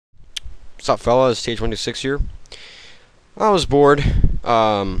What's up, fellas? Stage26 here. I was bored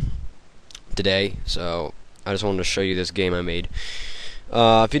today, so I just wanted to show you this game I made.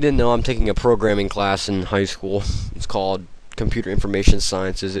 If you didn't know, I'm taking a programming class in high school. It's called Computer Information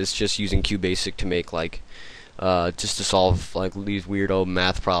Sciences. It's just using Qbasic to make just to solve like these weird old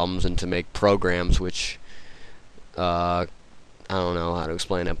math problems and to make programs, which I don't know how to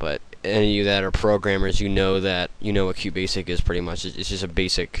explain it, but any of you that are programmers, you know what Qbasic is pretty much. It's just a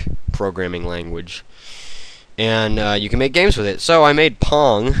basic programming language, and you can make games with it. So I made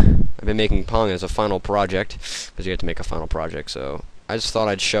Pong. I've been making Pong as a final project because you have to make a final project. So I just thought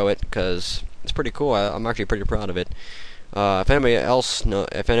I'd show it because it's pretty cool. I'm actually pretty proud of it. If anybody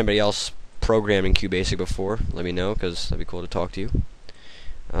else programmed in Qbasic before, let me know because that'd be cool to talk to you.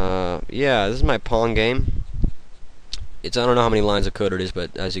 Yeah, this is my Pong game. I don't know how many lines of code it is,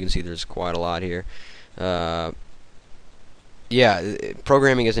 but as you can see, there's quite a lot here. Yeah,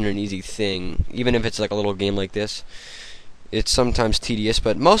 programming isn't an easy thing. Even if it's like a little game like this, it's sometimes tedious,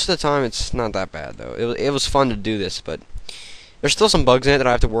 but most of the time it's not that bad, though. It was fun to do this, but there's still some bugs in it that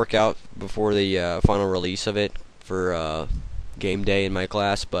I have to work out before the final release of it for game day in my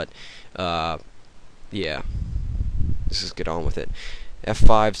class, but yeah, let's just get on with it.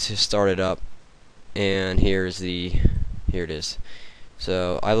 F5 to start it up, and here it is.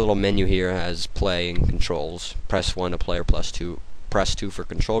 So I have a little menu here that has play and controls. Press 1 to play or press 2 for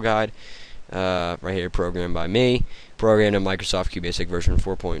control guide. Right here, programmed by me. Programmed in Microsoft Qbasic version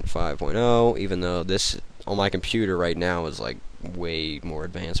 4.5.0, even though this on my computer right now is like way more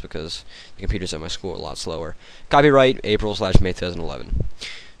advanced because the computers at my school are a lot slower. Copyright April/May 2011.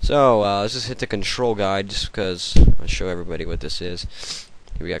 So let's just hit the control guide just because I'll show everybody what this is.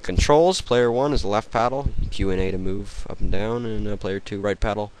 Here we got controls. Player 1 is the left paddle, Q and A to move up and down, and player 2 right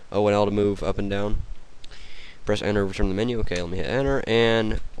paddle, O and L to move up and down. Press enter to return to the menu. Okay, let me hit enter,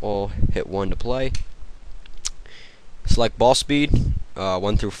 and we'll hit 1 to play. Select ball speed,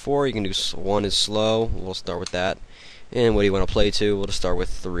 1 through 4. You can do 1 is slow. We'll start with that. And what do you want to play to? We'll just start with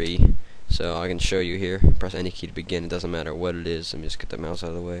 3. So I can show you here. Press any key to begin. It doesn't matter what it is. Let me just get the mouse out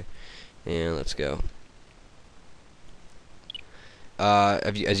of the way, and let's go.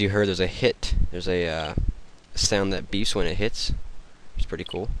 As you heard, there's a hit. There's a sound that beeps when it hits. It's pretty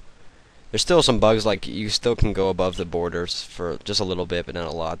cool. There's still some bugs, like you still can go above the borders for just a little bit, but not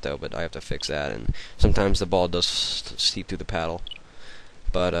a lot though. But I have to fix that, and sometimes the ball does seep through the paddle.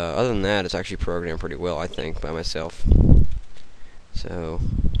 But other than that, it's actually programmed pretty well, I think, by myself. So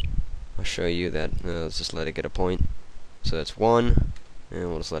I'll show you that. Let's just let it get a point. So that's 1, and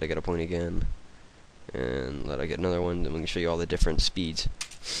we'll just let it get a point again. And let I get another one, then we can show you all the different speeds.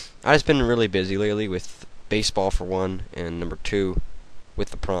 I've just been really busy lately with baseball for 1, and number 2 with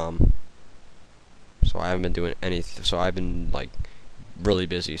the prom. So I haven't been doing anything. So I've been like really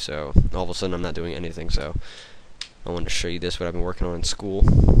busy. So all of a sudden I'm not doing anything. So I wanted to show you this, what I've been working on in school.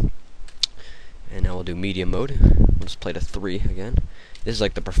 And now we'll do medium mode. We'll just play to 3 again. This is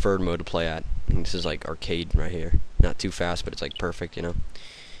like the preferred mode to play at. And this is like arcade right here. Not too fast, but it's like perfect, you know.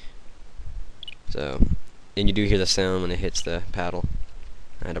 So, and you do hear the sound when it hits the paddle.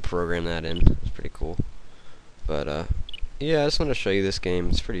 I had to program that in. It's pretty cool. But, yeah, I just want to show you this game.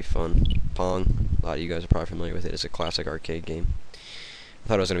 It's pretty fun. Pong. A lot of you guys are probably familiar with it. It's a classic arcade game. I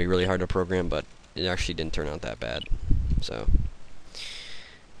thought it was going to be really hard to program, but it actually didn't turn out that bad. So.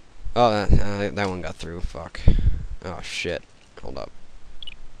 Oh, that one got through. Fuck. Oh, shit. Hold up.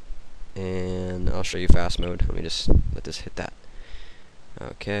 And I'll show you fast mode. Let me just let this hit that.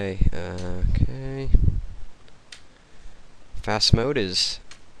 Okay, okay. Fast mode is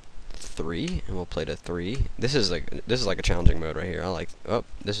 3, and we'll play to 3. This is like a challenging mode right here.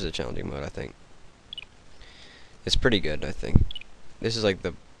 This is a challenging mode, I think. It's pretty good, I think. This is like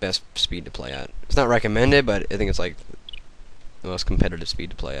the best speed to play at. It's not recommended, but I think it's like the most competitive speed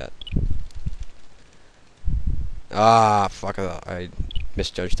to play at. Ah, fuck! I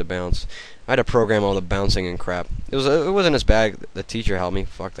misjudged the bounce. I had to program all the bouncing and crap. It wasn't as bad. The teacher helped me.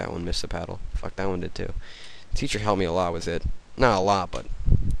 Fuck, that one missed the paddle. Fuck, that one did too. The teacher helped me a lot with it. Not a lot, but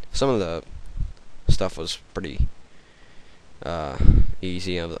some of the stuff was pretty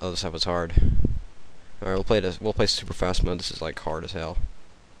easy. Other stuff was hard. All right, we'll play super fast mode. This is like hard as hell.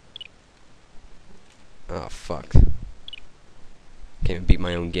 Oh fuck! Can't even beat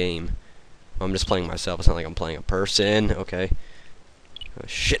my own game. I'm just playing myself. It's not like I'm playing a person. Okay. Oh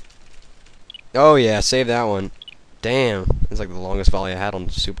shit. Oh yeah, save that one. Damn. It's like the longest volley I had on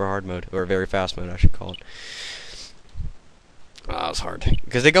super hard mode. Or very fast mode, I should call it. Ah, it's hard.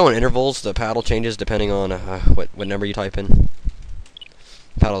 Because they go in intervals. The paddle changes depending on what number you type in.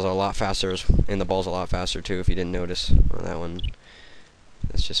 Paddles are a lot faster, and the ball's a lot faster too, if you didn't notice. Well, that one,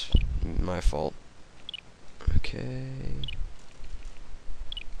 that's just my my fault. Okay.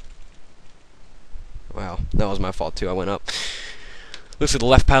 Wow, that was my fault too. I went up. Looks like the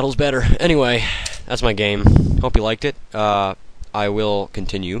left paddle's better. Anyway, that's my game. Hope you liked it. I will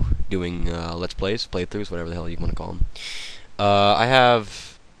continue doing Let's Plays, playthroughs, whatever the hell you want to call them. I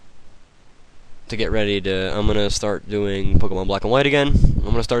have to get ready to... I'm going to start doing Pokemon Black and White again. I'm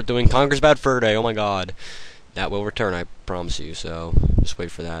going to start doing Conker's Bad Fur Day. Oh my god. That will return, I promise you, so just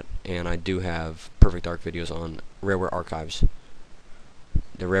wait for that. And I do have Perfect Dark videos on Rareware Archives.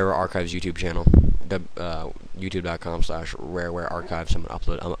 The Rareware Archives YouTube channel. YouTube.com/Rareware Archives.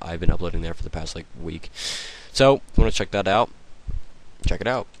 I've been uploading there for the past week. So, if you want to check that out, check it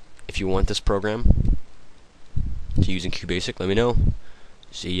out. If you want this program to use in Qbasic, let me know.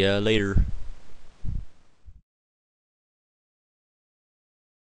 See ya later.